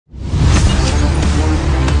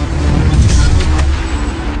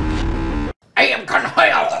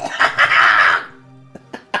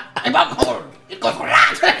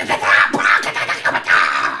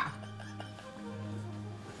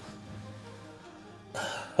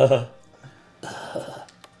Yeah.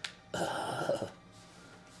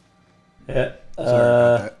 Sorry about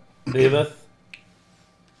that. Beavis,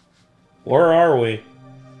 where are we?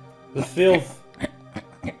 It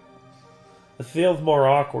feels more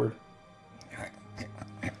awkward.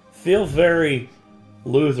 Feels very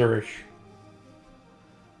loserish.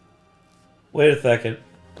 Wait a second.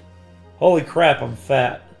 Holy crap, I'm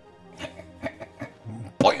fat.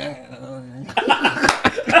 Okay.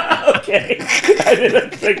 I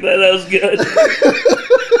didn't think that was good.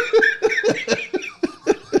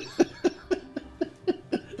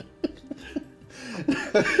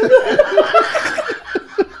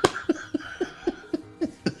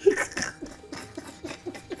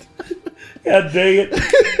 God dang it.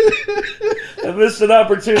 I missed an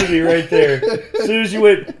opportunity right there. As soon as you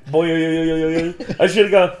went, boy, I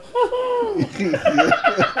should have gone.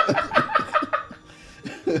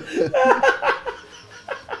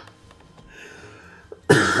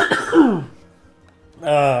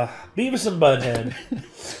 Beavis and Butthead.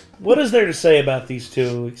 What is there to say about these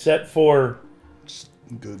two except for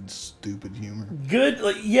good, stupid humor? Good,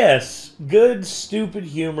 yes, good, stupid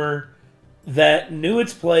humor that knew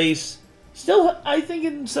its place. Still, I think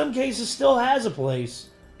in some cases still has a place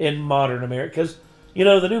in modern America. Because, you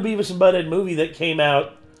know, the new Beavis and Butthead movie that came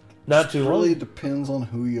out not too long. It really depends on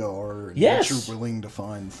who you are and yes. what you're willing to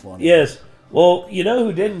find funny. Yes. Well, you know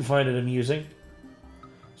who didn't find it amusing?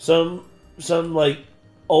 Some like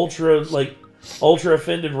ultra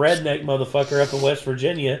offended redneck motherfucker up in West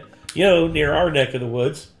Virginia, you know, near our neck of the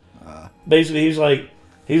woods. Basically, he's like,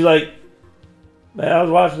 man, I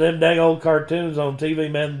was watching them dang old cartoons on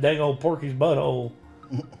TV, man, dang old Porky's butthole.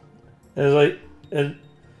 And it's like,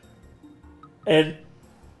 and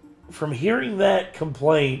from hearing that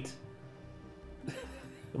complaint,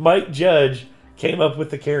 Mike Judge came up with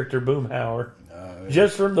the character Boomhauer.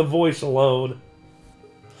 Just from the voice alone.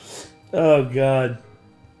 Oh, God.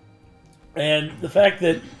 And the fact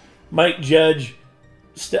that Mike Judge,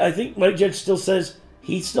 I think Mike Judge still says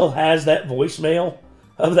he still has that voicemail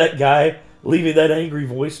of that guy leaving that angry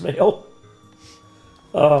voicemail.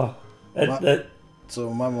 So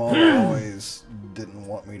my mom always didn't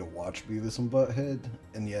want me to watch Beavis and Butthead,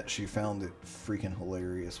 and yet she found it freaking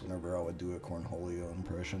hilarious whenever I would do a Cornholio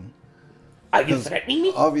impression. Are you threatening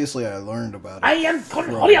me? Obviously, I learned about it I am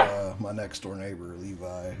Cornholio. from my next door neighbor,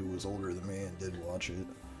 Levi, who was older than me and did watch it.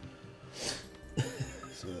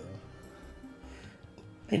 So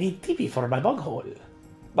I need pee-pee for my bunghole.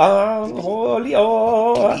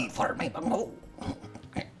 Bungholio. Pee for my bunghole.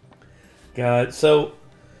 God, so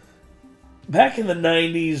back in the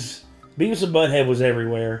 90s, Beavis and Butthead was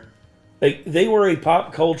everywhere. Like, they were a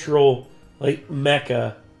pop cultural, like,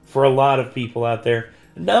 mecca for a lot of people out there.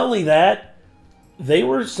 And not only that, they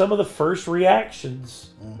were some of the first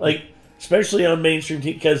reactions. Like, especially on mainstream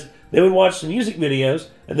TV, because they would watch the music videos,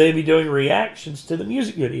 and they'd be doing reactions to the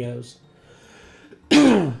music videos.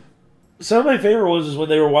 Some of my favorite was when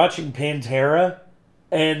they were watching Pantera,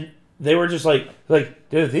 and they were just like,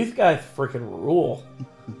 dude, these guys freaking rule.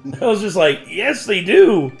 I was just like, yes, they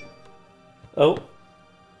do. Oh,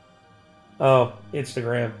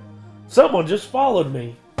 Instagram. Someone just followed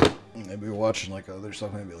me. They'd be watching like other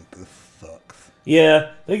stuff, and they'd be like, "This sucks."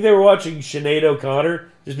 Yeah, I think they were watching Sinead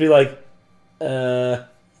O'Connor. Just be like, I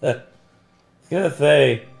was gonna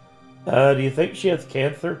say, do you think she has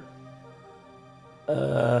cancer?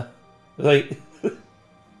 Like,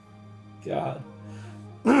 God.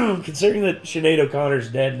 Considering that Sinead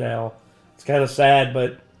O'Connor's dead now, it's kind of sad,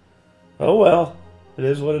 but oh well. It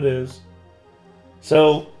is what it is.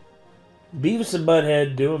 So, Beavis and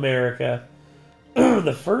Butthead Do America.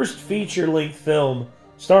 The first feature-length film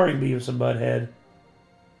starring Beavis and Butthead.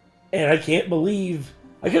 And I couldn't believe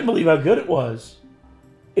how good it was.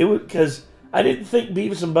 It was because I didn't think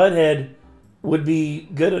Beavis and Butthead would be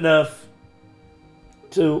good enough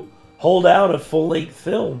to hold out a full-length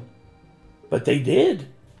film. But they did.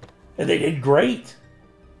 And they did great.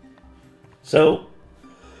 So,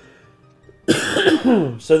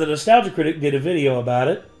 so the Nostalgia Critic did a video about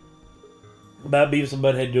it. About Beavis and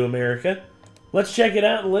Butthead Do America. Let's check it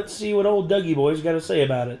out and let's see what old Dougie Boy's got to say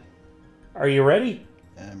about it. Are you ready?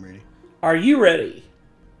 I'm ready. Are you ready?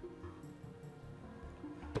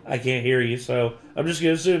 I can't hear you, so I'm just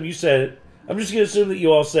going to assume you said it. I'm just going to assume that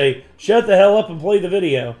you all say, shut the hell up and play the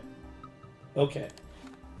video. Okay.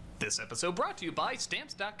 This episode brought to you by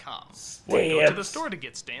Stamps.com. Stamps. Go to the store to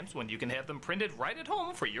get stamps when you can have them printed right at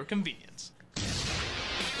home for your convenience.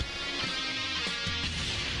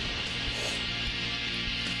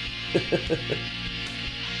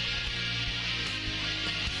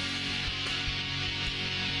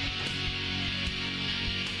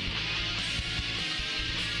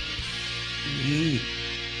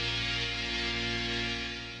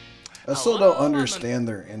 I still don't understand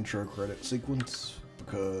their intro credit sequence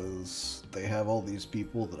because they have all these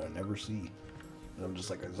people that I never see. And I'm just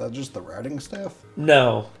like, is that just the writing staff?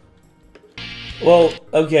 No. Well,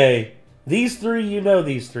 okay. These three, you know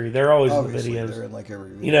these three. They're always Obviously, in the videos. they're in like every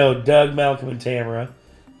video. You know, Doug, Malcolm, and Tamara.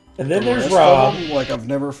 And then there's rest Rob. of them, like, I've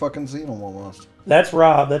never fucking seen them almost. That's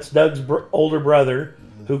Rob. That's Doug's older brother,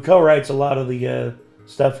 who co-writes a lot of the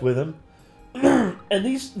stuff with him.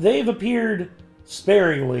 And they've appeared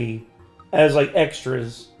sparingly as like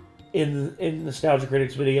extras in Nostalgia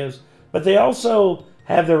Critics videos, but they also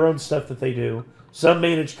have their own stuff that they do. Some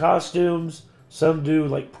manage costumes, some do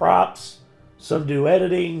like props, some do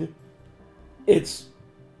editing. It's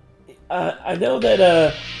I know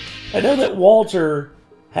that Walter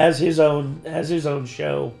has his own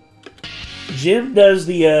show. Jim does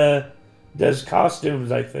does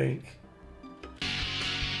costumes, I think.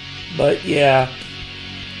 But yeah,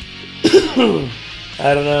 I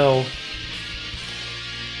don't know.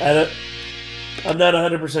 I'm not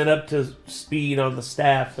 100% up to speed on the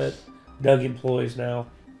staff that Doug employs now.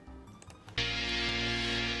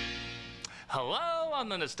 Hello, I'm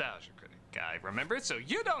the Nostalgia Critic guy, remember? So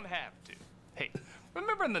you don't have to. Hey,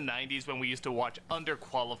 remember in the 90s when we used to watch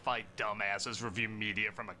underqualified dumbasses review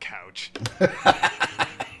media from a couch?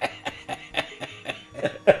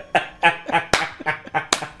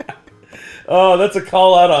 Oh, that's a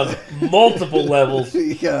call out on multiple levels.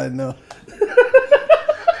 Yeah, I know.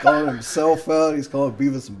 Calling himself out, he's calling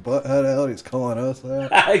Beavis and Butthead out, he's calling us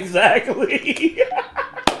out. Exactly.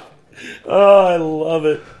 Oh, I love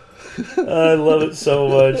it. I love it so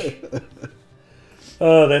much.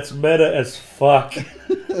 Oh, that's meta as fuck.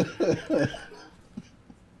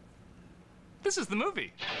 This is the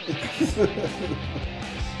movie.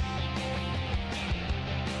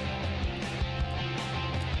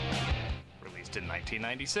 Released in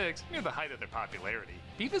 1996, near the height of their popularity,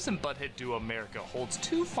 Beavis and Butthead Duo America holds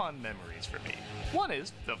two fond memories for me. One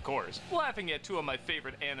is, of course, laughing at two of my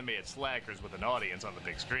favorite animated slackers with an audience on the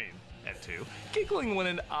big screen. And two, giggling when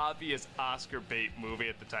an obvious Oscar bait movie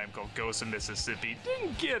at the time called Ghost of Mississippi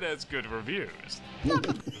didn't get as good reviews.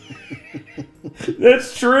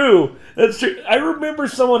 That's true. That's true. I remember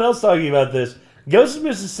someone else talking about this. Ghost of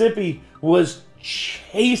Mississippi was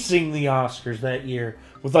chasing the Oscars that year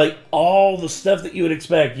with like all the stuff that you would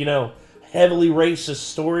expect. You know, heavily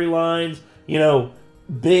racist storylines. You know,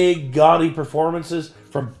 big gaudy performances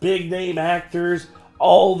from big name actors.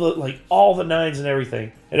 All the nines and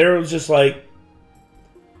everything. And everyone's just like,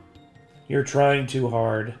 you're trying too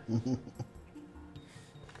hard.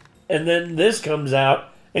 And then this comes out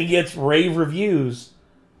and gets rave reviews,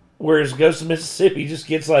 whereas Ghost of Mississippi just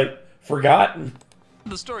gets, like, forgotten.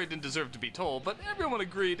 The story didn't deserve to be told, but everyone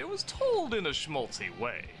agreed it was told in a schmaltzy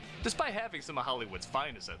way, despite having some of Hollywood's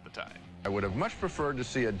finest at the time. I would have much preferred to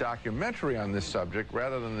see a documentary on this subject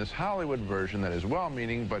rather than this Hollywood version that is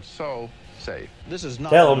well-meaning but so safe. This is not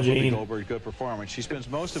Tell a him, Whoopi Gene. Goldberg good performance. She spends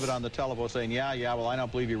most of it on the telephone saying, yeah, well, I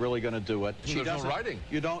don't believe you're really going to do it. There's no writing.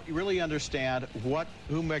 You don't really understand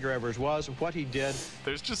who Medgar Evers was, what he did.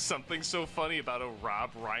 There's just something so funny about a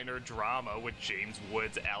Rob Reiner drama with James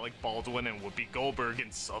Woods, Alec Baldwin, and Whoopi Goldberg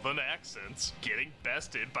in southern accents getting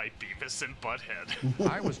bested by Beavis and Butthead.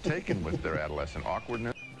 I was taken with their adolescent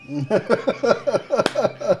awkwardness.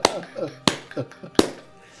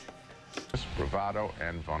 Bravado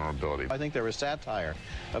and vulnerability. I think there was satire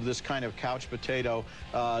of this kind of couch potato,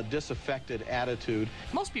 disaffected attitude.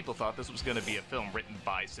 Most people thought this was going to be a film written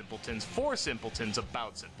by simpletons for simpletons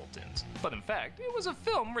about simpletons. But in fact, it was a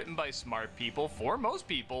film written by smart people for most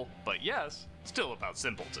people, but yes, still about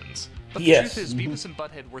simpletons. But the truth is, Beavis and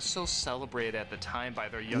Butthead were so celebrated at the time by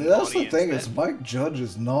their young That's audience. the thing, is Mike Judge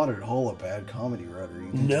is not at all a bad comedy writer.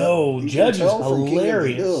 You can No, tell. You Judge can is tell from King of the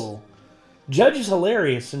hilarious. Hill. Judge is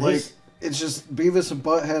hilarious. And Like, it's just Beavis and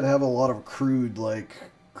Butthead have a lot of crude, like,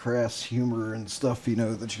 crass humor and stuff, you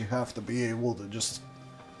know, that you have to be able to just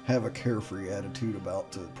have a carefree attitude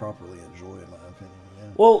about to properly enjoy, in my opinion. Yeah.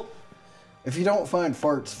 well, If you don't find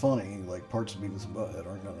farts funny, like, parts of Beavis and Butthead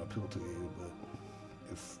aren't going to appeal to you, but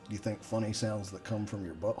if you think funny sounds that come from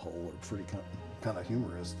your butthole are pretty kind of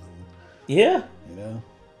humorous, then, yeah. you know.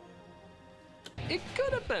 It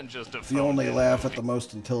could have been just a If you only laugh at the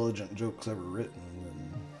most intelligent jokes ever written,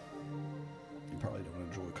 then you probably don't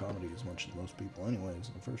enjoy comedy as much as most people anyways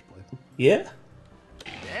in the first place. Yeah.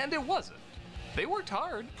 And it wasn't. They worked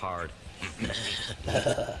hard.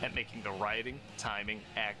 At making the writing, timing,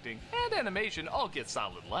 acting, and animation all get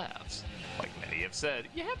solid laughs. Like many have said,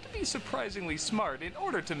 you have to be surprisingly smart in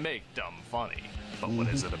order to make dumb funny. But what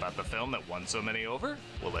is it about the film that won so many over?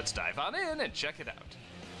 Well, let's dive on in and check it out.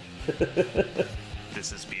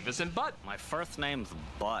 This is Beavis and Butt. My first name's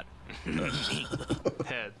Butt.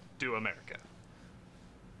 Head to America.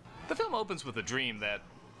 The film opens with a dream that,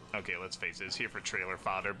 okay, let's face it, is here for trailer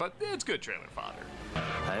fodder, but it's good trailer fodder.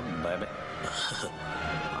 Hey, baby.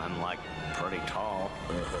 I'm like pretty tall.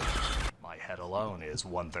 My head alone is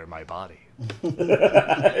 1/3 my body.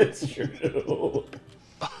 It's true.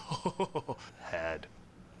 Head.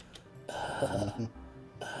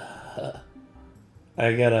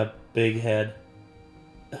 I got a big head.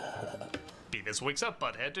 Beavis wakes up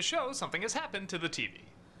Butthead to show something has happened to the TV.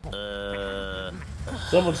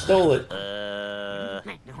 Someone stole it.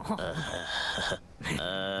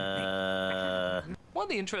 One of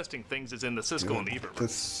the interesting things is in the Siskel and Ebert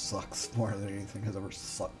This sucks more than anything has ever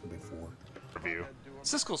sucked before. review.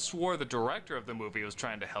 Siskel swore the director of the movie was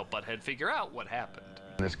trying to help Butthead figure out what happened.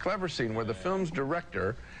 This clever scene where the film's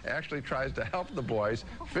director actually tries to help the boys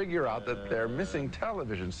figure out that their missing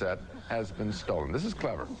television set has been stolen. This is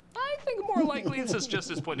clever. I think more likely this is just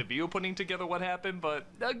his point of view putting together what happened, but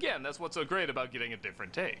again, that's what's so great about getting a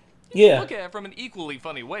different take. Yeah. Look at it from an equally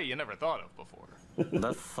funny way you never thought of before.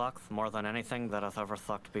 This sucks more than anything that has ever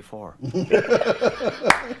sucked before.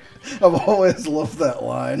 I've always loved that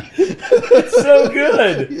line. It's so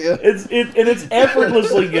good. Yeah. It's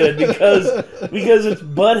effortlessly good because it's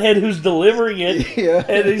Butthead who's delivering it. Yeah.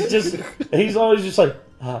 And he's always just like,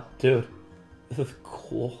 dude, this is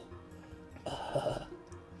cool. I've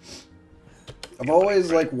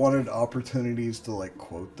always like wanted opportunities to like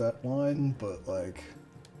quote that line, but like,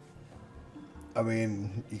 I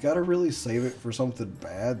mean, you gotta really save it for something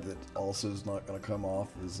bad that also is not gonna come off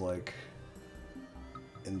as like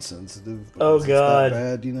insensitive. Oh because God! it's that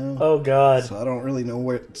bad, you know. Oh God! So I don't really know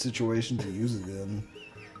what situation to use it in.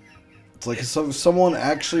 It's like if someone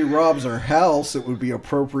actually robs our house, it would be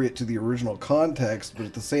appropriate to the original context, but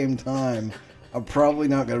at the same time, I'm probably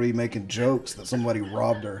not gonna be making jokes that somebody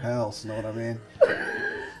robbed our house. You know what I mean?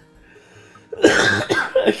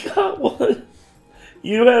 I got one.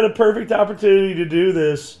 You had a perfect opportunity to do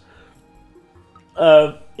this.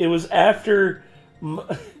 It was after...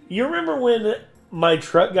 You remember when my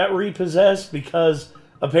truck got repossessed because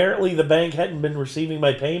apparently the bank hadn't been receiving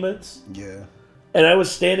my payments? Yeah. And I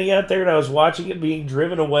was standing out there and I was watching it being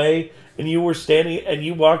driven away, and you were standing and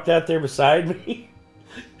you walked out there beside me.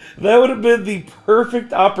 That would have been the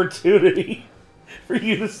perfect opportunity for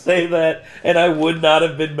you to say that, and I would not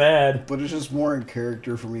have been mad. But it's just more in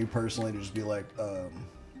character for me personally to just be like, well,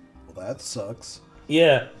 that sucks.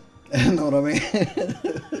 Yeah. You know what I mean?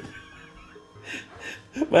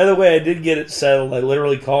 By the way, I did get it settled. I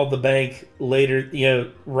literally called the bank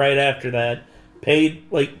later, right after that, paid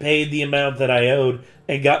the amount that I owed,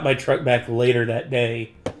 and got my truck back later that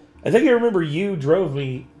day. I think I remember you drove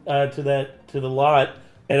me to the lot,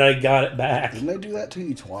 and I got it back. Didn't they do that to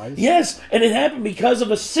you twice? Yes, and it happened because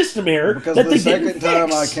of a system error Because that the they second didn't time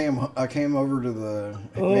fix. I came over to the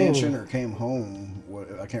mansion or came home.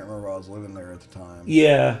 I can't remember. I was living there at the time.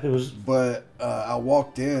 Yeah, it was. But I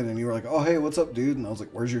walked in and you were like, "Oh, hey, what's up, dude?" And I was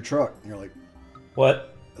like, "Where's your truck?" And you're like,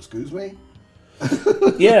 What? "Excuse me."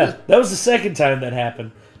 Yeah, that was the second time that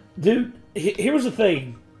happened. Dude, here was the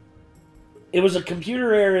thing. It was a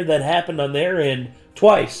computer error that happened on their end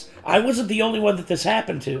twice. I wasn't the only one that this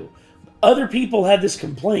happened to. Other people had this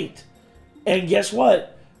complaint. And guess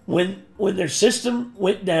what? When their system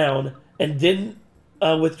went down and didn't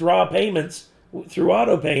withdraw payments through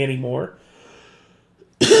autopay anymore,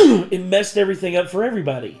 it messed everything up for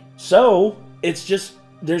everybody. So, it's just,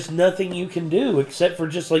 there's nothing you can do except for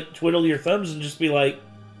just like twiddle your thumbs and just be like,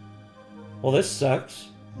 well, this sucks.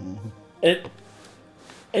 Mm-hmm.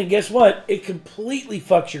 And guess what? It completely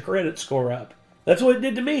fucks your credit score up. That's what it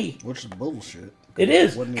did to me. Which is bullshit. It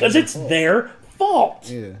is, because it's their fault.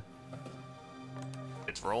 Yeah.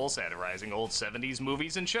 Its role satirizing old 70s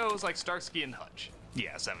movies and shows like Starsky and Hutch.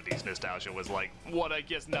 Yeah, 70s nostalgia was like what I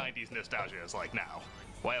guess 90s nostalgia is like now.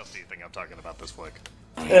 Why else do you think I'm talking about this flick?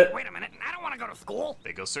 Wait a minute, I don't want to go to school.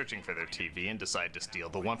 They go searching for their TV and decide to steal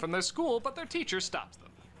the one from their school, but their teacher stops them.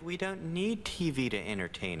 We don't need TV to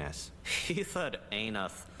entertain us. He said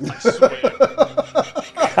anus. I swear.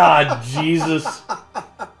 God, Jesus.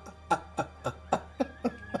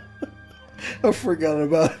 I forgot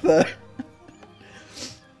about that.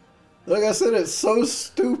 Like I said, it's so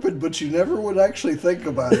stupid, but you never would actually think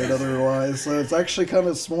about it otherwise. So it's actually kind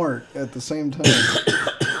of smart at the same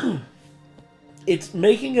time. It's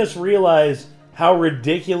making us realize how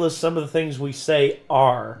ridiculous some of the things we say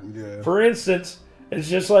are. Yeah. For instance, it's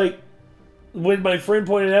just like, when my friend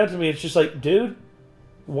pointed out to me, it's just like, dude,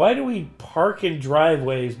 why do we park in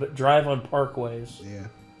driveways but drive on parkways? Yeah.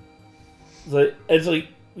 It's like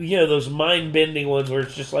those mind-bending ones where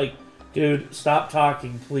it's just like, dude, stop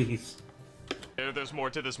talking, please. There's more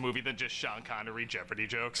to this movie than just Sean Connery Jeopardy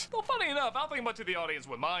jokes. Though funny enough, I don't think much of the audience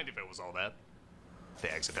would mind if it was all that. They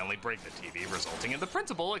accidentally break the TV, resulting in the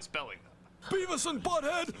principal expelling them. Beavis and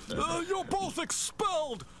Butthead, you're both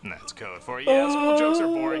expelled! That's code for yeah, small jokes are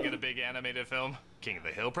boring in a big animated film. King of the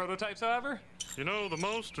Hill prototypes, however? You know, the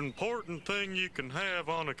most important thing you can have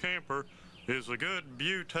on a camper is a good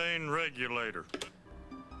butane regulator.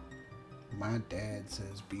 My dad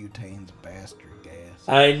says butane's bastard gas.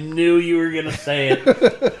 I knew you were going to say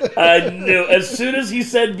it. I knew. As soon as he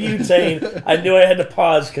said butane, I knew I had to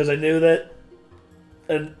pause because I knew that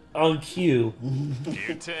on cue.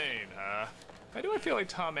 Butane, huh? Why do I feel like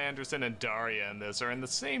Tom Anderson and Daria in this are in the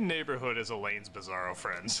same neighborhood as Elaine's Bizarro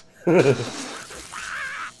friends? This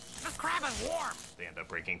crab is warm! They end up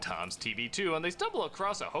breaking Tom's TV too, and they stumble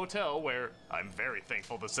across a hotel where I'm very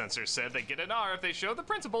thankful the censors said they get an R if they show the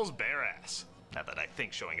principal's bare ass. Not that I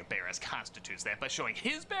think showing a bare ass constitutes that, but showing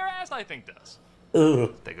his bare ass I think does.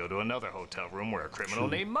 Ugh. They go to another hotel room where a criminal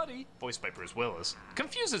named Muddy, voiced by Bruce Willis,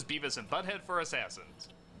 confuses Beavis and Butthead for assassins.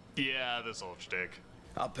 Yeah, this old shtick.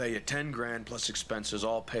 I'll pay you 10 grand plus expenses,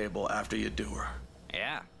 all payable after you do her.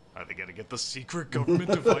 Yeah. Are they gonna get the secret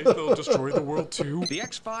government device that'll destroy the world too? The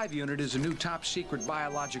X5 unit is a new top-secret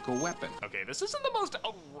biological weapon. Okay, this isn't the most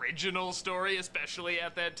original story, especially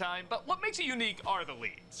at that time, but what makes it unique are the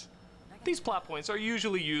leads. These plot points are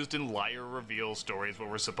usually used in liar reveal stories where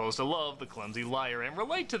we're supposed to love the clumsy liar and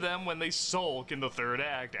relate to them when they sulk in the third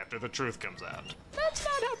act after the truth comes out. That's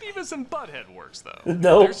not how Beavis and Butthead works, though.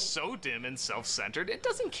 No. They're so dim and self-centered, it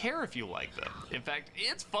doesn't care if you like them. In fact,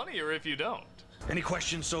 it's funnier if you don't. Any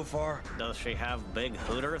questions so far? Does she have big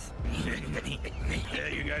hooters? Yeah,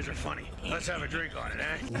 you guys are funny. Let's have a drink on it,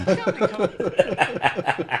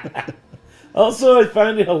 eh? Also, I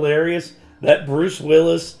find it hilarious that Bruce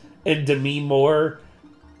Willis and Demi Moore,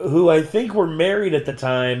 who I think were married at the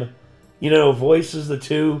time, voices the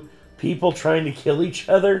two people trying to kill each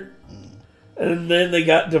other. And then they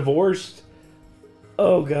got divorced.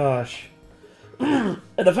 Oh, gosh. And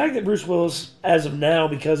the fact that Bruce Willis, as of now,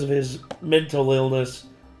 because of his mental illness,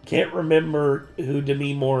 can't remember who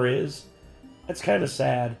Demi Moore is, that's kind of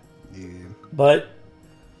sad. Yeah. But,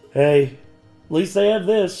 hey, at least they have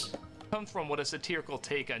this. Comes from what a satirical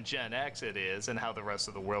take on Gen X it is, and how the rest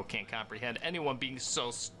of the world can't comprehend anyone being so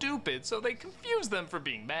stupid, so they confuse them for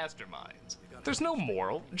being masterminds. There's no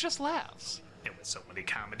moral, just laughs. And with so many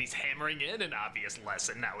comedies hammering in an obvious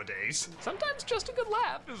lesson nowadays, sometimes just a good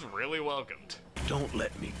laugh is really welcomed. Don't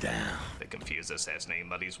let me down. They confuse assassinating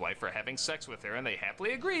Muddy's wife for having sex with her, and they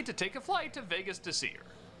happily agree to take a flight to Vegas to see her.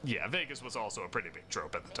 Yeah, Vegas was also a pretty big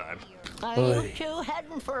trope at the time. Are you two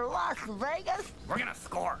heading for Las Vegas? We're gonna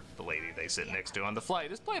score. The lady they sit next to on the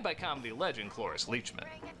flight is played by comedy legend Cloris Leachman.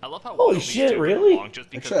 I love how holy shit, really?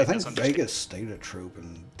 Actually, I think Vegas stayed a trope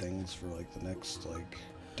in things for like the next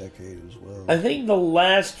decade as well. I think the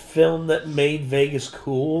last film that made Vegas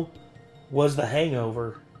cool was The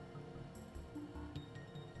Hangover.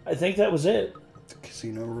 I think that was it. Did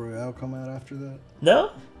Casino Royale come out after that? No.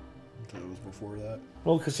 That was before that.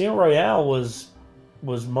 Well, Casino Royale was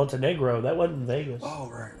Montenegro. That wasn't Vegas. Oh,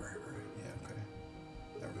 right. Yeah, okay.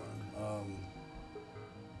 Never mind.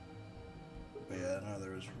 But yeah, no, there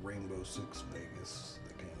was Rainbow Six Vegas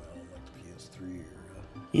that came out on like the PS3 era.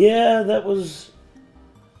 Yeah, that was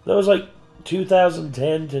like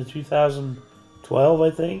 2010 to 2012, I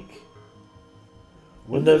think.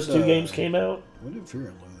 When those two games came out. When did Fear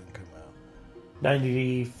and Loathing come out?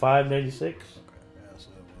 95, 96. Okay, yeah, so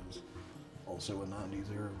that was also a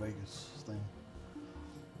 90s era Vegas thing.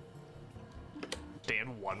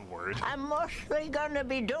 Dan, one word. I'm mostly gonna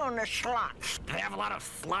be doing the slots. They have a lot of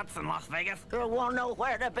sluts in Las Vegas. You won't know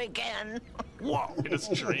where to begin. Whoa, in a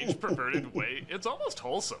strange, perverted way, it's almost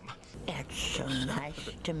wholesome. It's so nice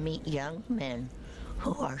to meet young men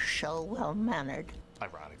who are so well-mannered.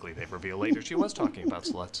 Ironically, they reveal later she was talking about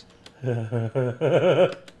sluts.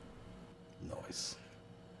 Nice.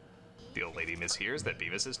 The old lady mishears that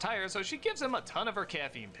Beavis is tired, so she gives him a ton of her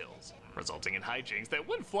caffeine pills, resulting in hijinks that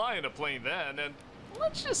wouldn't fly in a plane then, and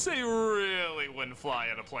let's just say really wouldn't fly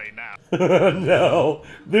in a plane now. No,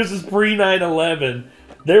 this is pre-9/11.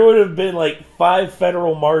 There would have been like 5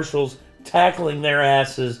 federal marshals tackling their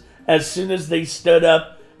asses as soon as they stood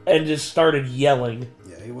up and just started yelling.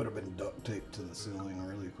 Yeah, he would have been duct taped to the ceiling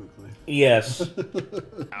really quickly. Yes.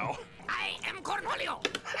 Ow. I am Cornholio.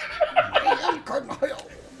 I am Cornholio.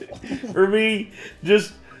 For me,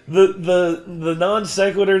 just the non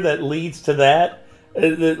sequitur that leads to that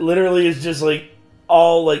literally is just like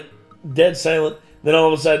all like dead silent. Then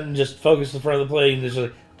all of a sudden, just focus the front of the plane. And just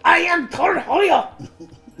like, I am Cornholio.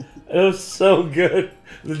 It was so good.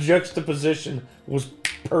 The juxtaposition was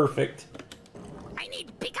perfect. I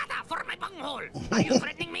need picata for my bunghole. Are you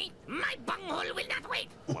threatening me? My bunghole will not wait.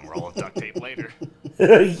 One roll of duct tape later.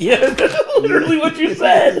 Yeah, that's literally what you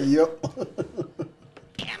said. Yep.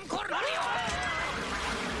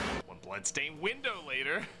 One bloodstained window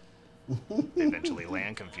later. They eventually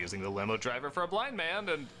land, confusing the limo driver for a blind man,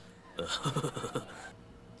 and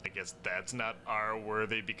I guess that's not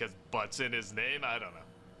R-worthy because butt's in his name. I don't know.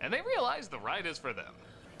 And they realize the ride is for them.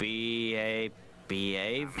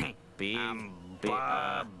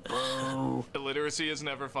 Illiteracy is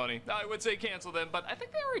never funny. I would say cancel them, but I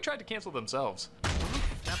think they already tried to cancel themselves.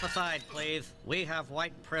 Step aside, please. We have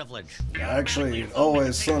white privilege. Actually,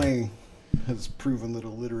 Always Sunny has proven that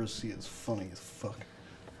illiteracy is funny as fuck.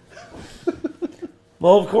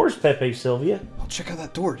 Well, of course, Pepe Sylvia. Oh, check out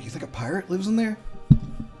that door. Do you think a pirate lives in there?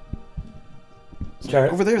 Try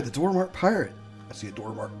over there, the door marked pirate. I see a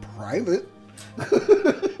door marked private.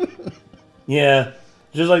 Yeah,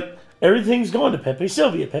 just like everything's going to Pepe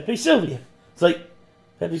Sylvia. Pepe Sylvia. It's like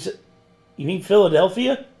you mean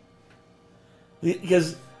Philadelphia?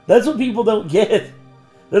 Because that's what people don't get.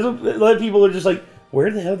 That's what a lot of people are just like,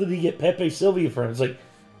 where the hell did he get Pepe Sylvia from? It's like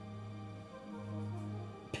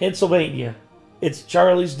Pennsylvania. It's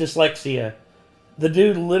Charlie's dyslexia. The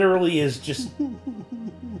dude literally is just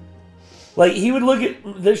like, he would look at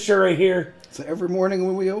this shirt right here. So every morning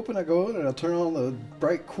when we open, I go in and I turn on the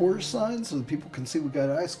bright Coors sign so that people can see we got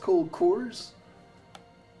ice cold Coors.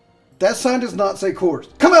 That sign does not say Coors.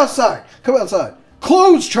 Come outside. Come outside.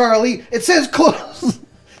 Close, Charlie. It says close.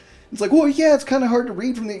 It's like, well, yeah, it's kind of hard to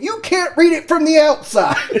read from the... You can't read it from the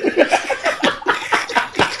outside.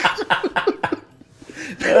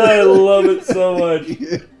 I love it so much.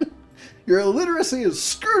 Yeah. Your illiteracy has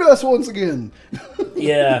screwed us once again.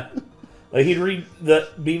 Yeah. Like, he'd read the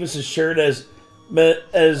Beavis' shirt as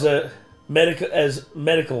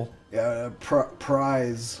medical. Yeah,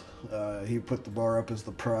 prize. He put the bar up as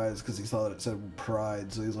the prize because he saw that it said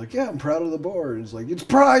pride. So he's like, yeah, I'm proud of the bar. And he's like, it's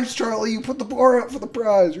prize, Charlie. You put the bar up for the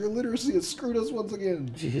prize. Your illiteracy has screwed us once again.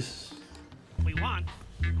 Jesus. We want,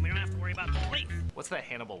 and we don't have to worry about the police. What's that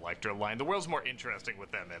Hannibal Lecter line? The world's more interesting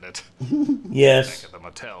with them in it. Yes. Back at the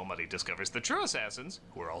motel, Muddy discovers the true assassins,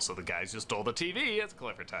 who are also the guys who stole the TV. It's a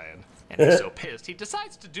clever tie-in. And he's so pissed, he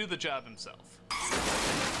decides to do the job himself.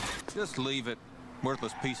 Just leave it.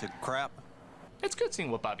 Worthless piece of crap. It's good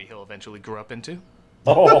seeing what Bobby Hill eventually grew up into.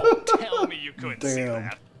 Oh. Tell me you couldn't see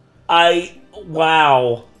that.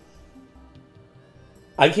 Wow.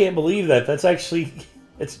 I can't believe that. That's actually,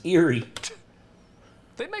 it's eerie.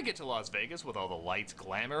 They make it to Las Vegas with all the lights,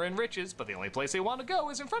 glamour, and riches, but the only place they want to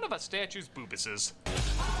go is in front of a statue's boobuses.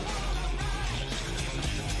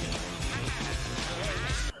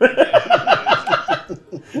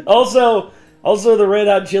 Also, the Red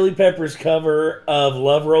Hot Chili Peppers cover of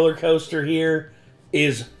Love Roller Coaster here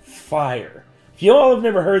is fire. If you all have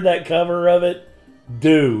never heard that cover of it,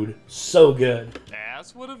 dude, so good.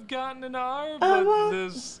 Ass would have gotten an R, but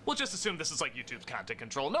this... We'll just assume this is like YouTube's content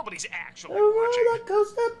control. Nobody's actually watching. Roller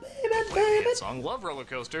coaster, baby. The song Love Roller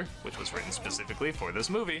Coaster, which was written specifically for this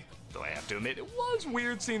movie. Though I have to admit, it was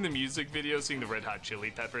weird seeing the music video, seeing the Red Hot Chili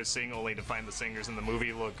Peppers sing, only to find the singers in the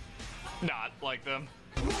movie look not like them.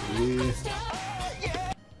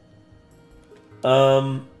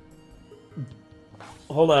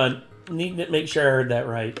 Hold on. Need to make sure I heard that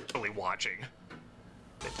right. Really watching.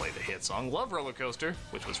 They play the hit song Love Roller Coaster,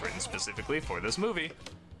 which was written specifically for this movie.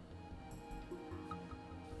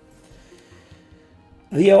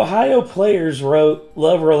 The Ohio Players wrote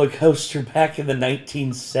Love Roller Coaster back in the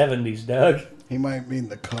 1970s, Doug. He might mean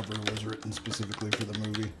the cover was written specifically for the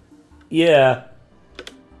movie. Yeah.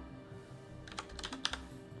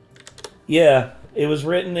 Yeah, it was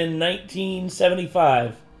written in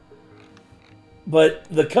 1975. But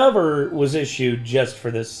the cover was issued just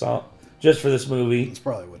for this song, just for this movie. That's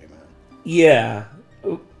probably what he meant. Yeah.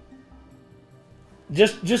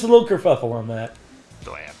 Just a little kerfuffle on that.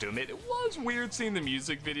 Though I have to admit, it was weird seeing the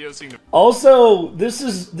music video, seeing the... Also, this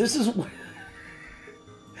is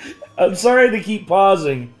I'm sorry to keep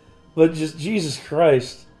pausing, but just Jesus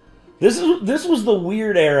Christ. This was the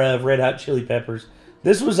weird era of Red Hot Chili Peppers.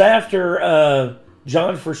 This was after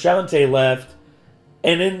John Frusciante left,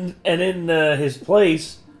 and in his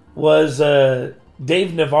place was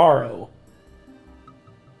Dave Navarro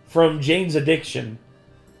from Jane's Addiction.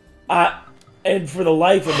 And for the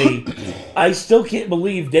life of me, I still can't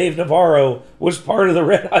believe Dave Navarro was part of the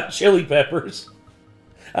Red Hot Chili Peppers.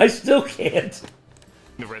 I still can't.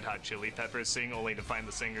 The Red Hot Chili Peppers sing, only to find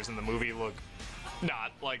the singers in the movie look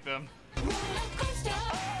not like them.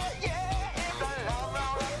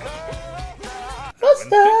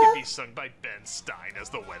 think it'd be sung by Ben Stein as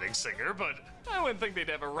the wedding singer, but I wouldn't think they'd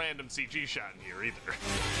have a random CG shot in here either.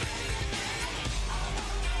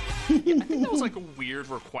 Yeah, I think that was like a weird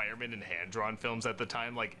requirement in hand-drawn films at the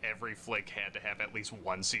time. Like, every flick had to have at least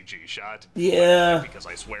one CG shot. Yeah. Because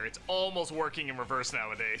I swear it's almost working in reverse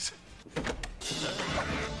nowadays.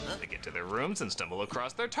 They get to their rooms and stumble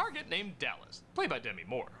across their target named Dallas, played by Demi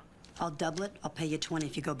Moore. I'll double it. I'll pay you 20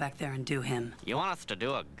 if you go back there and do him. You want us to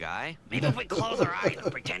do a guy? Maybe if we close our eyes and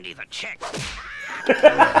pretend he's a chick.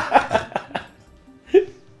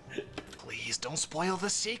 Please don't spoil the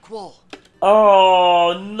sequel.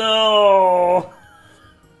 Oh, no.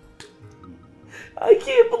 I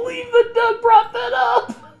can't believe that Doug brought that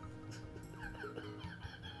up.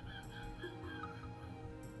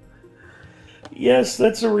 Yes,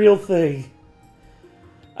 that's a real thing.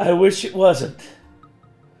 I wish it wasn't.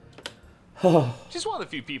 She's one of the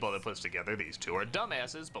few people that puts together these two are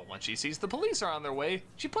dumbasses, but once she sees the police are on their way,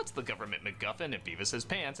 she puts the government MacGuffin in Beavis'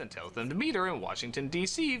 pants and tells them to meet her in Washington,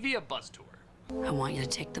 D.C. via bus tour. I want you to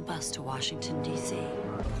take the bus to Washington, D.C.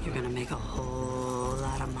 You're gonna make a whole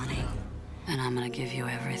lot of money, and I'm gonna give you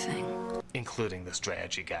everything. Including the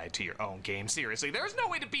strategy guide to your own game. Seriously, there's no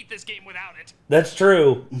way to beat this game without it. That's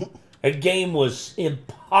true. A game was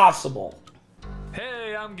impossible.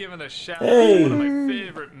 Hey, I'm giving a shout Hey. out to one of my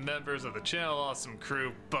favorite members of the Channel Awesome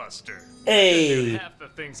crew, Buster. Hey. I do half the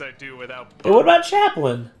things I do without Hey, what about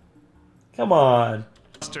Chaplin? Come on.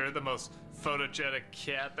 Buster, the most photogenic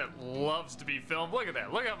cat that loves to be filmed. Look at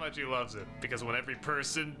that. Look how much he loves it. Because when every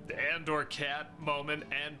person and or cat, moment,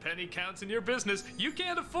 and penny counts in your business, you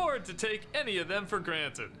can't afford to take any of them for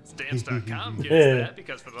granted. Stamps.com gets that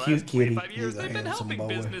because for the last 25 years, they've been helping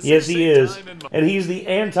businesses. Yes, he is. time and And he's the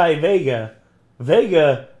anti-Vega.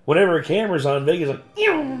 Vega, whenever a camera's on, Vega's like,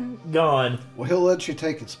 gone. Well, he'll let you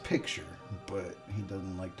take his picture, but he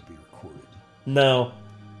doesn't like to be recorded. No.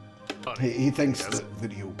 He thinks that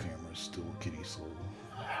video camera is still a kiddie slow.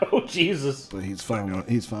 Oh, Jesus. But he's fine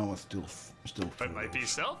with still It might be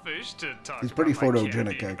selfish to talk He's pretty about my cat photogenic, being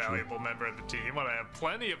a actually. valuable member of the team when I have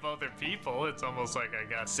plenty of other people. It's almost like I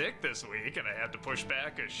got sick this week and I had to push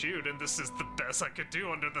back a shoot, and this is the best I could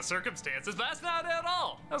do under the circumstances. But that's not at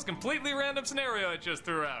all. That was a completely random scenario I just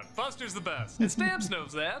threw out. Buster's the best, and Stamps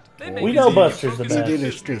knows that. They make We it know easy to Buster's the focus on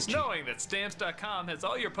best. business, knowing that Stamps.com has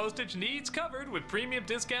all your postage needs covered with premium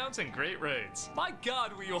discounts and great rates. My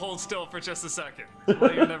God, will you hold still for just a second?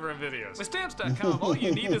 Well, you're never in videos. With Stamps.com, all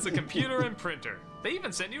you need is a computer and printer. They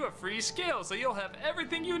even send you a free scale, so you'll have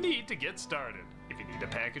everything you need to get started. If you need a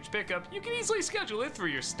package pickup, you can easily schedule it through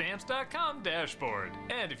your Stamps.com dashboard.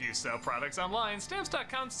 And if you sell products online,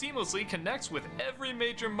 Stamps.com seamlessly connects with every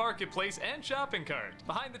major marketplace and shopping cart.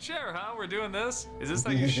 Behind the chair, huh? We're doing this? Is this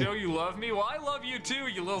how you show you love me? Well, I love you too,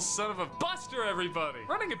 you little son of a Buster, everybody!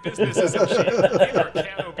 Running a business isn't cheap. Neither are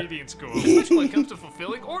cat obedience schools, especially when it comes to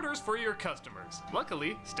fulfilling orders for your customers.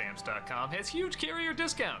 Luckily, Stamps.com has huge carrier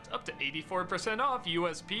discounts, up to 84% off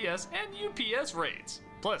USPS and UPS rates.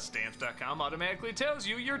 Plus, Stamps.com automatically tells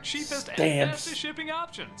you your cheapest and Stamps. fastest shipping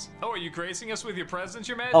options. Oh, are you gracing us with your presence,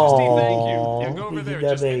 Your Majesty? Aw, Thank you. Yeah, go over look there, at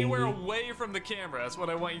that just baby. anywhere away from the camera. That's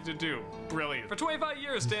what I want you to do. Brilliant. For 25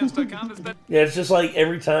 years, Stamps.com has been... Yeah, it's just like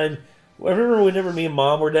every time. I remember whenever me and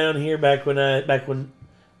Mom were down here, back when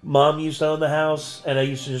Mom used to own the house, and I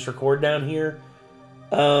used to just record down here.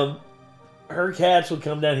 Her cats would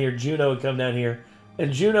come down here. Juno would come down here,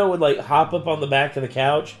 and Juno would like hop up on the back of the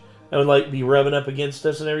couch and would like be rubbing up against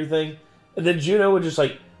us and everything. And then Juno would just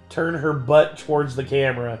like turn her butt towards the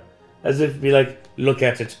camera, as if to be like, "Look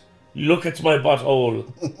at it, look at my butthole."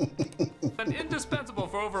 and indispensable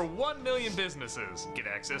for over 1 million businesses. Get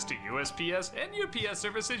access to USPS and UPS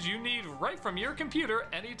services you need right from your computer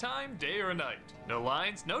anytime, day or night. No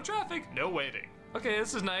lines, no traffic, no waiting. Okay,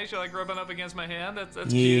 this is nice. You like rubbing up against my hand? That's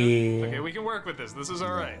cute. Yeah. Okay, we can work with this. This is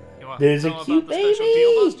all right. You want There's to a know cute about the special baby.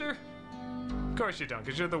 deal, Buster? Of course you don't,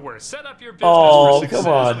 because you're the worst. Set up your business Oh, for success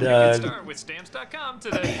come on, when you can Doug. start with Stamps.com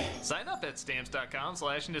today. Sign up at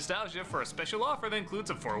Stamps.com/nostalgia for a special offer that includes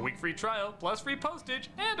a 4-week free trial, plus free postage,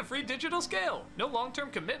 and a free digital scale. No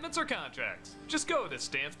long-term commitments or contracts. Just go to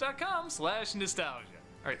Stamps.com/nostalgia.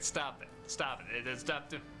 All right, stop it. Stop it.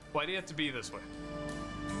 Stop it. Why do you have to be this way?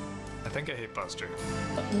 I think I hate Buster.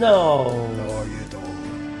 No. No, you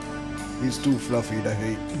don't. He's too fluffy to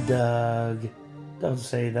hate. Doug, don't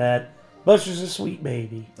say that. Buster's a sweet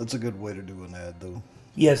baby. That's a good way to do an ad, though.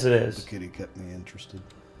 Yes, it is. The kitty kept me interested.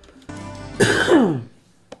 Doug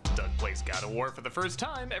plays God of War for the first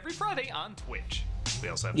time every Friday on Twitch. We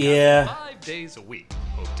also have Yeah. content 5 days a week.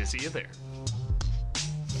 Hope to see you there.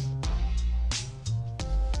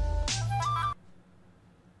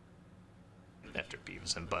 After Beavis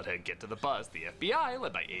Beavis and Butthead get to the bus, the FBI,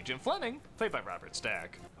 led by Agent Fleming, played by Robert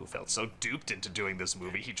Stack, who felt so duped into doing this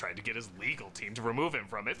movie he tried to get his legal team to remove him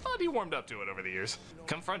from it, but he warmed up to it over the years,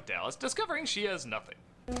 confront Dallas, discovering she has nothing.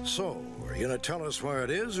 So, are you gonna tell us where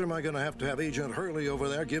it is, or am I gonna have to have Agent Hurley over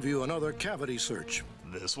there give you another cavity search?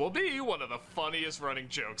 This will be one of the funniest running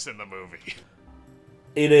jokes in the movie.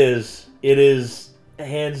 It is. It is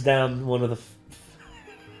hands down one of the...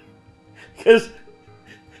 Because,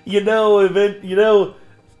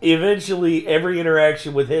 eventually every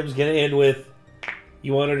interaction with him is going to end with,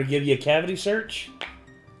 you want her to give you a cavity search?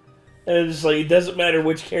 And it's like, it doesn't matter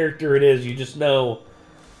which character it is, you just know.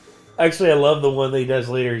 Actually, I love the one that he does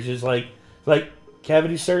later. He's just like,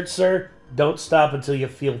 cavity search, sir? Don't stop until you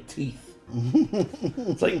feel teeth.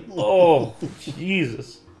 It's like, oh,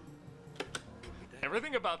 Jesus.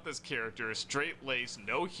 Everything about this character is straight-laced,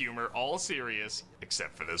 no humor, all serious,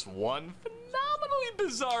 except for this one phenomenally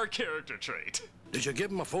bizarre character trait. Did you give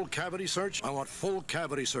him a full cavity search? I want full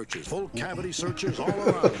cavity searches. Full cavity searches all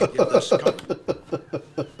around. Get this cup.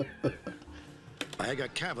 Vega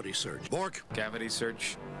cavity search. Bork. Cavity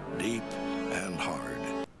search. Deep and hard.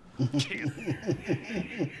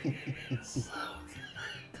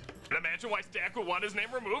 Imagine why Stack would want his name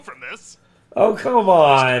removed from this. Oh, come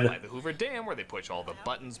on. By the Hoover Dam, where they push all the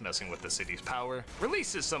buttons, messing with the city's power,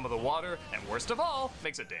 releases some of the water, and worst of all,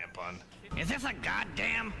 makes a dam pun. Is this a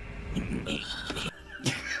goddamn?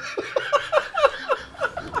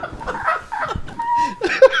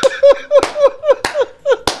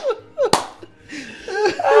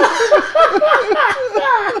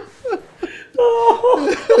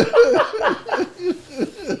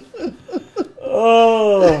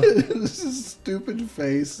 Oh, this is stupid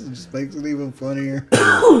face. It just makes it even funnier.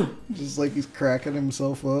 Just like he's cracking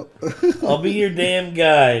himself up. I'll be your damn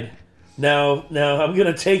guide. Now I'm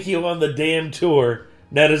gonna take you on the damn tour.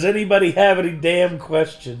 Now, does anybody have any damn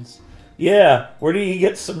questions? Yeah, where do you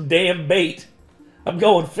get some damn bait? I'm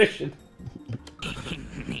going fishing.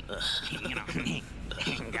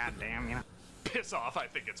 Goddamn, Piss off, I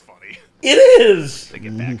think it's funny. It is! They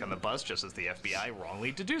get back on the bus just as the FBI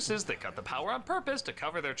wrongly deduces they cut the power on purpose to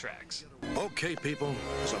cover their tracks. Okay, people.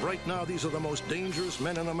 So right now, these are the most dangerous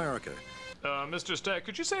men in America. Mr. Stack,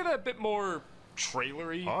 could you say that a bit more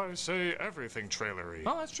trailery? I say everything trailery.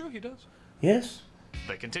 Oh, that's true, he does. Yes.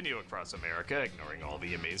 They continue across America, ignoring all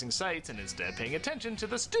the amazing sights and instead paying attention to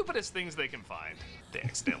the stupidest things they can find. They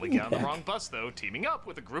accidentally get on the wrong bus, though, teaming up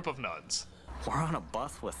with a group of nuns. We're on a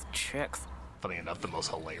bus with chicks. Funny enough, the most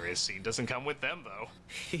hilarious scene doesn't come with them, though.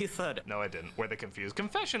 He said... No, I didn't. Where they confuse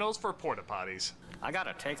confessionals for porta potties. I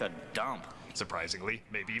gotta take a dump. Surprisingly,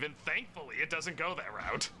 maybe even thankfully, it doesn't go that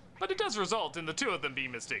route. But it does result in the two of them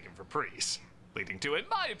being mistaken for priests, leading to, in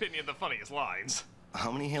my opinion, the funniest lines. How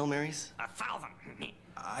many Hail Marys? 1,000.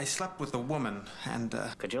 I slept with a woman, and,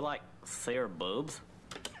 Could you, like, see her boobs?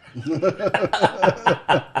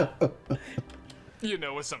 You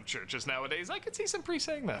know, with some churches nowadays, I could see some priests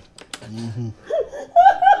saying that. Mm-hmm.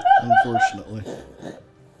 Unfortunately.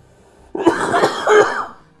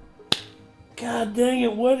 God dang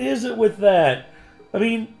it, what is it with that? I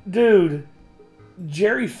mean, dude,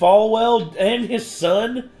 Jerry Falwell and his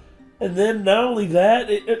son, and then not only that,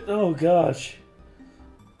 oh gosh.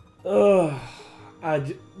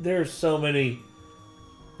 There's so many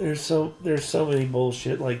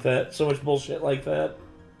bullshit like that. So much bullshit like that.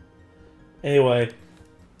 Anyway.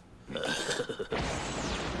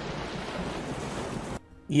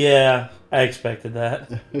 Yeah, I expected that.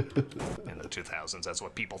 In the 2000s, that's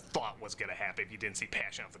what people thought was going to happen if you didn't see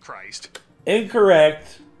Passion of the Christ.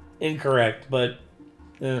 Incorrect, but...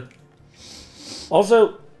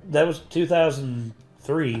 Also, that was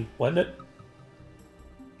 2003, wasn't it?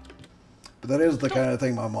 But that is the kind of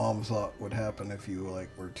thing my mom thought would happen if you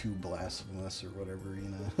were too blasphemous or whatever,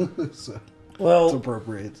 So, well, it's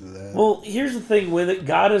appropriate to that. Well, here's the thing with it: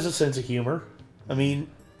 God has a sense of humor. I mean,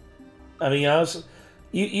 honestly,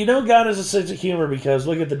 you know God has a sense of humor because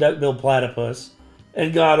look at the duck-billed platypus,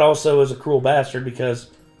 and God also is a cruel bastard because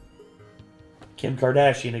Kim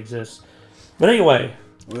Kardashian exists. But anyway,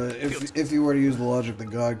 well, if you were to use the logic that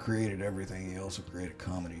God created everything, He also created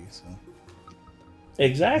comedy. So.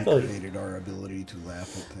 Exactly. He created our ability to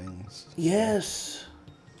laugh at things. Yes.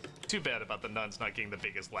 Too bad about the nuns not getting the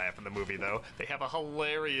biggest laugh in the movie, though. They have a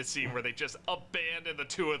hilarious scene where they just abandon the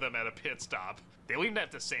two of them at a pit stop. They don't even have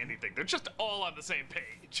to say anything. They're just all on the same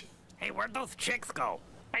page. Hey, where'd those chicks go?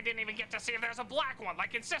 I didn't even get to see if there's a black one,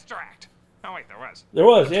 like in Sister Act. Oh, wait, there was. There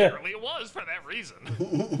was, yeah. Apparently it was for that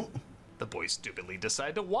reason. The boys stupidly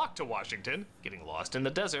decide to walk to Washington, getting lost in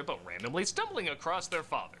the desert but randomly stumbling across their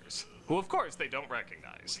fathers, who of course they don't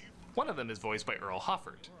recognize. One of them is voiced by Earl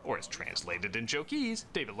Hufford, or as translated in Jokey's,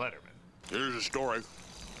 David Letterman. Here's a story.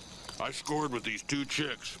 I scored with these 2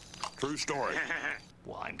 chicks. True story.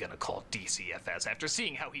 Well, I'm gonna call DCFS after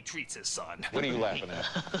seeing how he treats his son. What are you laughing at?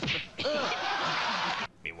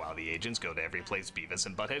 Meanwhile, the agents go to every place Beavis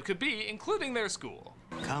and Butthead could be, including their school.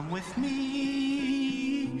 Come with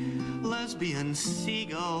me, lesbian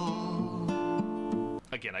seagull.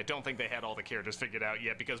 Again, I don't think they had all the characters figured out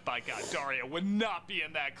yet, because by God, Daria would not be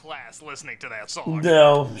in that class listening to that song.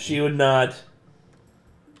 No, she would not.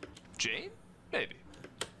 Jane? Maybe.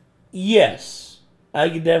 Yes. I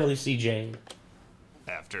could definitely see Jane.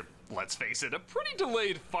 After, let's face it, a pretty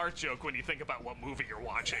delayed fart joke when you think about what movie you're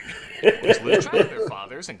watching. Boys lose track of their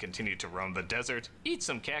fathers and continue to roam the desert, eat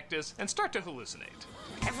some cactus, and start to hallucinate.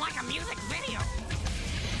 It's like a music video.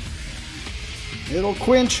 It'll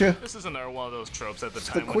quench you. This is another one of those tropes at the It's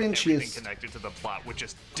time the when everything quenchiest. connected to the plot would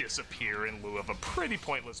just disappear in lieu of a pretty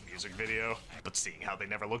pointless music video. But seeing how they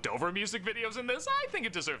never looked over music videos in this, I think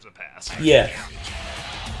it deserves a pass. Yeah.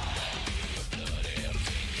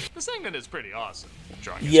 The segment is pretty awesome,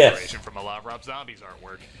 drawing Yes. inspiration from a lot of Rob Zombie's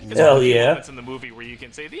artwork. It's Hell one of the yeah. moments in the movie where you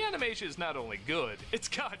can say the animation is not only good, it's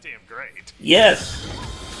goddamn great. Yes.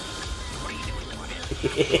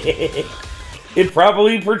 It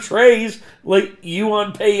probably portrays like you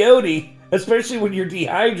on peyote, especially when you're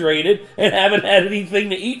dehydrated and haven't had anything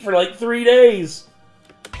to eat for like 3 days.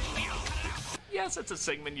 Yes, it's a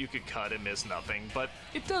segment you could cut and miss nothing, but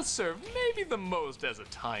it does serve maybe the most as a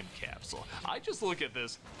time capsule. I just look at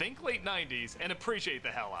this, think late 90s, and appreciate the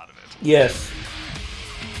hell out of it. Yes.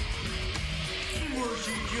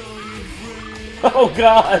 Oh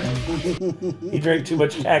God! He drank too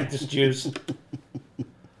much cactus juice.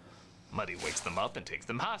 Muddy wakes them up and takes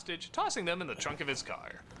them hostage, tossing them in the trunk of his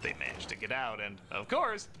car. They manage to get out and, of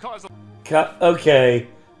course, cause a... Okay.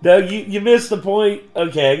 Doug, you missed the point.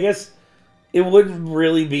 Okay, I guess it wouldn't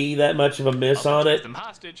really be that much of a miss on it. them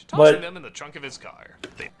hostage, tossing But, them in the trunk of his car.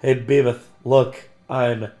 They... hey, Beavis, look,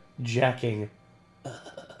 I'm jacking.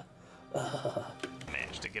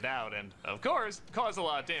 Manage to get out and, of course, cause a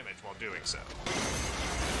lot of damage while doing so.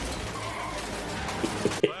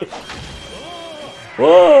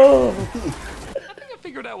 Whoa! I think I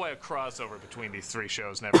figured out why a crossover between these 3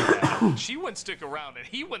 shows never happened. She wouldn't stick around and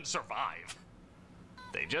he wouldn't survive.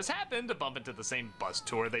 They just happened to bump into the same bus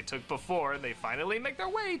tour they took before, and they finally make their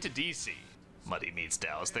way to DC. Muddy meets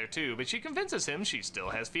Dallas there too, but she convinces him she still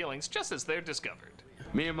has feelings, just as they're discovered.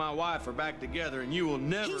 Me and my wife are back together, and you will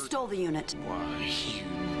never... He stole the unit. Why, you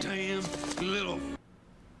damn little...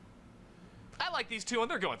 I like these two, and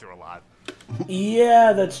they're going through a lot.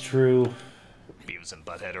 Yeah, that's true. Beavis and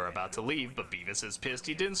Butthead are about to leave, but Beavis is pissed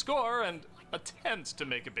he didn't score and attempts to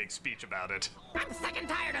make a big speech about it. I'm sick and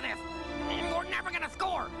tired of this. We're never gonna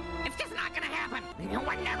score. It's just not gonna happen.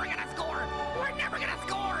 We're never gonna score. We're never gonna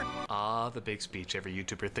score. Ah, the big speech every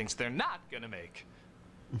YouTuber thinks they're not gonna make.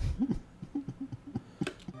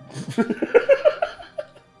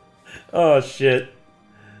 Oh, shit.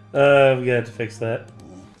 We gotta have to fix that.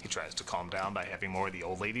 He tries to calm down by having more of the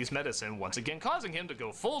old lady's medicine, once again causing him to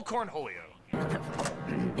go full cornholio.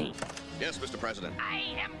 Yes, Mr. President. I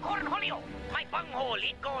am Cornholio. My bunghole,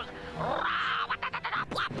 it goes...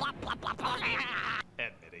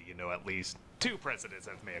 Admit it, you know at least 2 presidents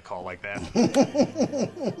have made a call like that.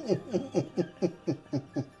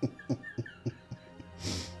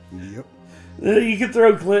 Yep. You could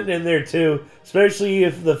throw Clinton in there too, especially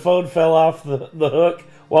if the phone fell off the hook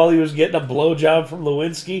while he was getting a blowjob from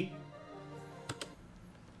Lewinsky.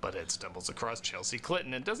 Butthead stumbles across Chelsea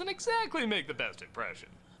Clinton and doesn't exactly make the best impression.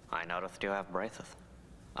 I noticed you have braces.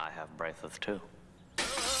 I have braces too.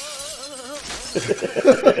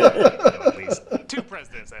 At least 2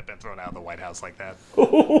 presidents have been thrown out of the White House like that.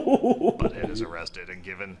 Butthead is arrested and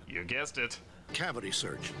given, you guessed it, Cavity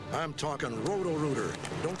search. I'm talking roto-rooter.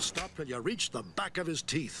 Don't stop till you reach the back of his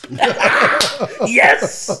teeth.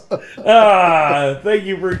 Yes! Ah, thank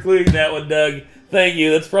you for including that one, Doug. Thank you.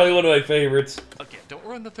 That's probably one of my favorites. Again, don't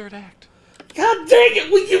ruin the 3rd act. God dang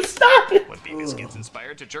it! Will you stop it? When Beavis gets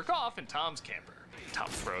inspired to jerk off in Tom's camper, Tom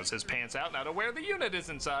throws his pants out, not aware the unit is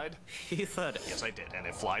inside. He said it. Yes, I did, and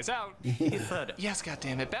it flies out. He said it. Yes,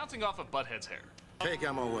 goddammit, bouncing off of Butthead's hair. Take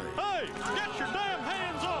him away. Hey, get your damn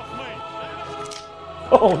hands off me!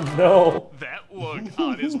 Oh no! That look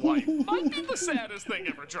on his wife might be the saddest thing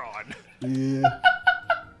ever drawn. Yeah.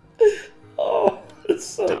 Oh, it's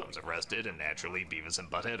so... Tom's arrested, and naturally Beavis and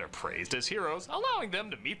Butthead are praised as heroes, allowing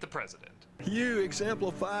them to meet the president. You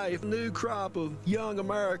exemplify a new crop of young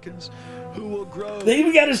Americans who will grow. They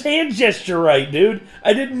even got his hand gesture right, dude.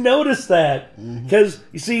 I didn't notice that. Because,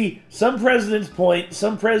 you see, some presidents point,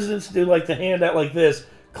 some presidents do like the hand out like this.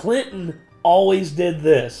 Clinton always did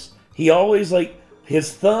this. He always, like,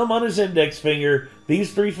 his thumb on his index finger,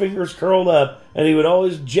 these 3 fingers curled up, and he would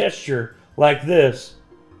always gesture like this.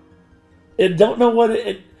 Don't know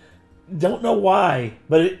why,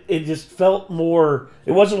 but it just felt more,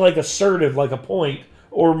 it wasn't like assertive, like a point,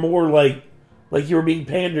 or more like you were being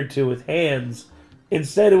pandered to with hands.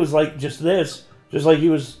 Instead, it was like just this, just like he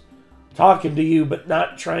was talking to you, but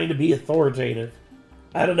not trying to be authoritative.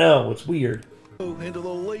 I don't know, it's weird. Into the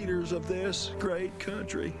leaders of this great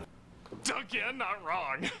country. Again, not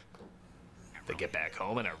wrong. They get back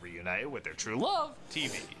home and are reunited with their true love,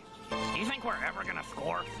 TV. You think we're ever gonna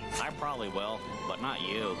score? I probably will, but not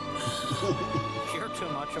you. You're too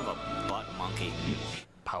much of a butt monkey.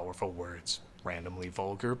 Powerful words. Randomly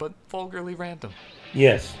vulgar, but vulgarly random.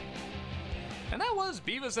 Yes. And that was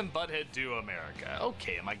Beavis and Butthead Do America.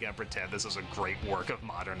 Okay, am I gonna pretend this is a great work of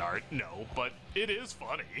modern art? No, but it is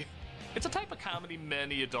funny. It's a type of comedy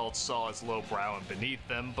many adults saw as lowbrow and beneath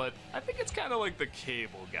them, but I think it's kind of like the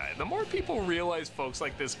Cable Guy. The more people realize folks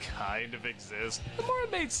like this kind of exist, the more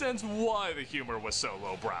it made sense why the humor was so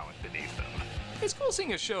lowbrow and beneath them. It's cool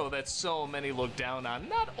seeing a show that so many look down on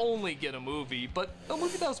not only get a movie, but a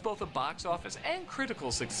movie that was both a box office and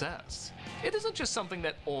critical success. It isn't just something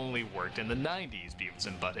that only worked in the 90s. Beavis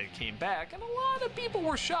and Butthead came back, and a lot of people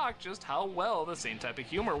were shocked just how well the same type of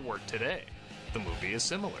humor worked today. The movie is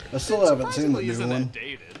similar. I still haven't seen the new one.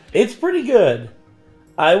 It's pretty good.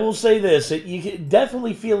 I will say this. You can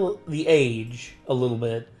definitely feel the age a little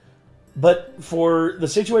bit. But for the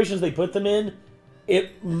situations they put them in,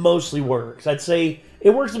 it mostly works. I'd say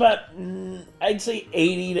it works about, I'd say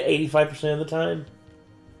 80 to 85% of the time.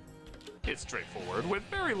 It's straightforward, with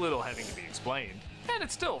very little having to be explained, and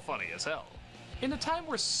it's still funny as hell. In a time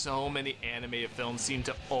where so many animated films seem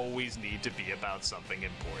to always need to be about something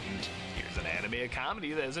important, here's an animated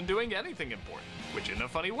comedy that isn't doing anything important, which in a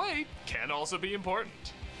funny way can also be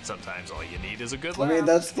important. Sometimes all you need is a good laugh. I mean,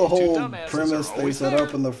 that's the whole premise they always set there.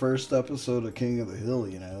 up in the first episode of King of the Hill,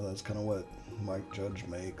 you know? That's kind of what Mike Judge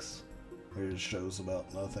makes. He just shows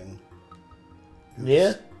about nothing.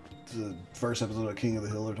 Yeah. The first episode of King of the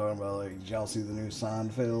Hill, they're talking about, like, did y'all see the new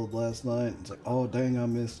Seinfeld last night? It's like, oh, dang, I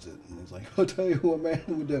missed it. And it's like, I'll tell you what, man,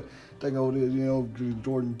 with the thing on it, you know,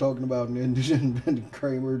 Jordan talking about, and then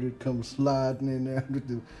Kramer just comes sliding in there.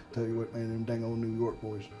 Tell you what, man, them dang old New York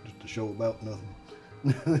boys, just a show about nothing.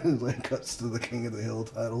 It like cuts to the King of the Hill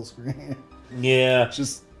title screen. Yeah. It's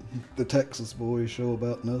just the Texas boys show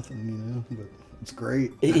about nothing, you know, but it's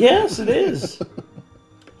great. Yes, it is. To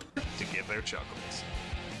give their chuckles.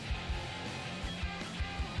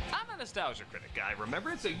 I'm a nostalgia critic guy, remember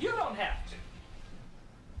it, so you don't have to.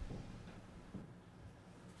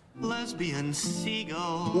 Lesbian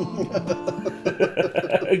seagull.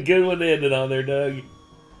 Good one to end it on there, Doug.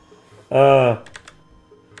 Oh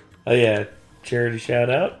yeah, charity shout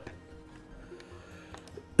out.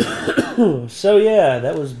 So yeah,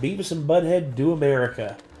 that was Beavis and Butthead Do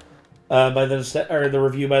America, by the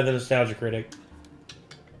review by the Nostalgia Critic.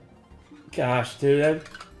 Gosh, dude,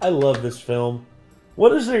 I love this film.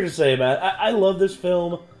 What is there to say about it? I love this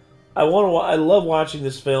film. I love watching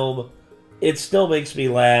this film. It still makes me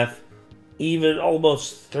laugh, even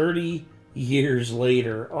almost 30 years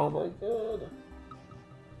later. Oh my god.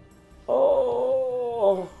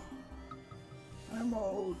 Oh. I'm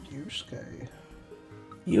old, Yusuke.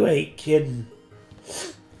 You ain't kidding.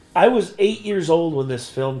 I was 8 years old when this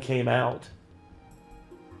film came out.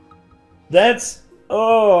 That's...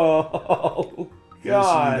 Oh, God.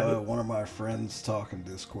 I listened to one of my friends talk in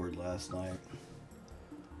Discord last night.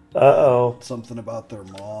 Uh-oh. Something about their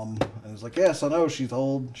mom. And it's like, yes, I know she's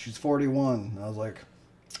old. She's 41. And I was like,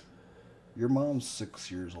 your mom's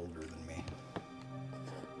 6 years older than me.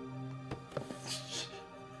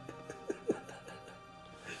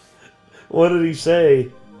 What did he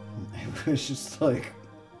say? It was just like,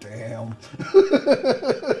 damn.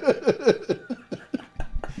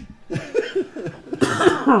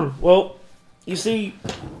 Well, you see...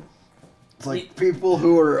 It's like people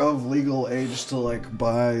who are of legal age to, like,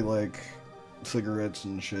 buy, like, cigarettes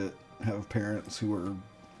and shit have parents who are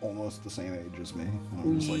almost the same age as me. And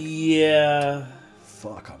I'm just like, yeah.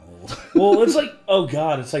 Fuck, I'm old. Well, it's like, oh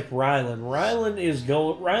god, it's like Rylan. Rylan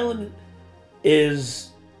is,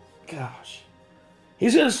 gosh,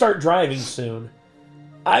 he's gonna start driving soon.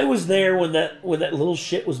 I was there when that little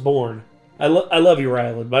shit was born. I love you,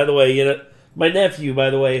 Rylan. By the way, you know, my nephew, by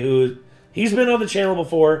the way, he's been on the channel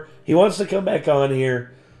before. He wants to come back on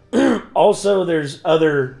here. Also, there's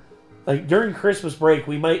other, like, during Christmas break,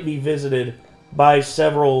 we might be visited by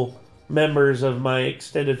several members of my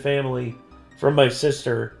extended family from my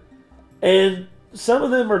sister. And some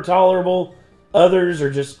of them are tolerable. Others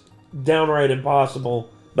are just downright impossible,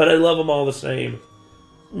 but I love them all the same.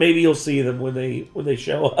 Maybe you'll see them when they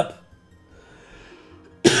show up.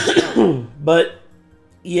 But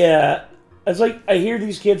yeah, it's like I hear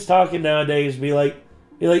these kids talking nowadays, be like,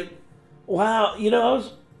 wow, I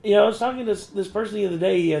was talking to this person the other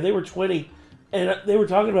day. Yeah, they were 20, and they were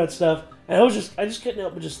talking about stuff, and I just couldn't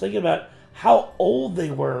help but just thinking about how old they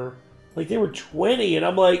were. Like they were 20, and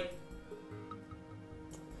I'm like,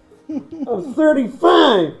 I'm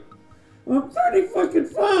 35. I'm 30 fucking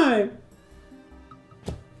 5.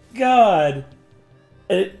 God,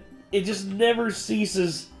 and it just never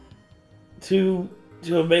ceases to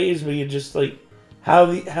amaze me, and just like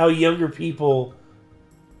how younger people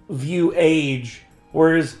view age.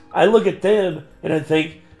 Whereas I look at them and I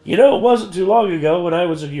think, it wasn't too long ago when I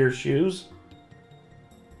was in your shoes.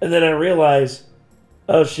 And then I realize,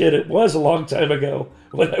 oh shit, it was a long time ago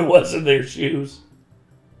when I was in their shoes.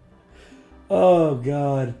 Oh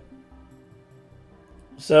God.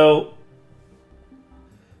 So,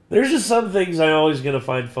 there's just some things I'm always going to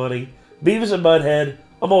find funny. Beavis and Butthead,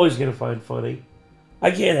 I'm always going to find funny.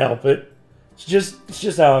 I can't help it. It's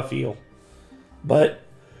just how I feel. But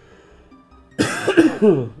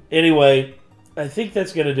anyway, I think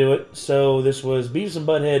that's going to do it. So this was Beavis and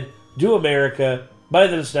Butthead Do America by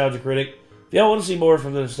the Nostalgia Critic. If y'all want to see more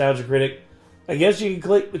from the Nostalgia Critic, I guess you can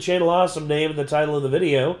click the Channel Awesome name in the title of the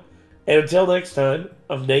video. And until next time,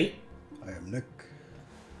 I'm Nate. I am Nick.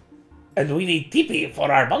 And we need TP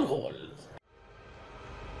for our bunghole.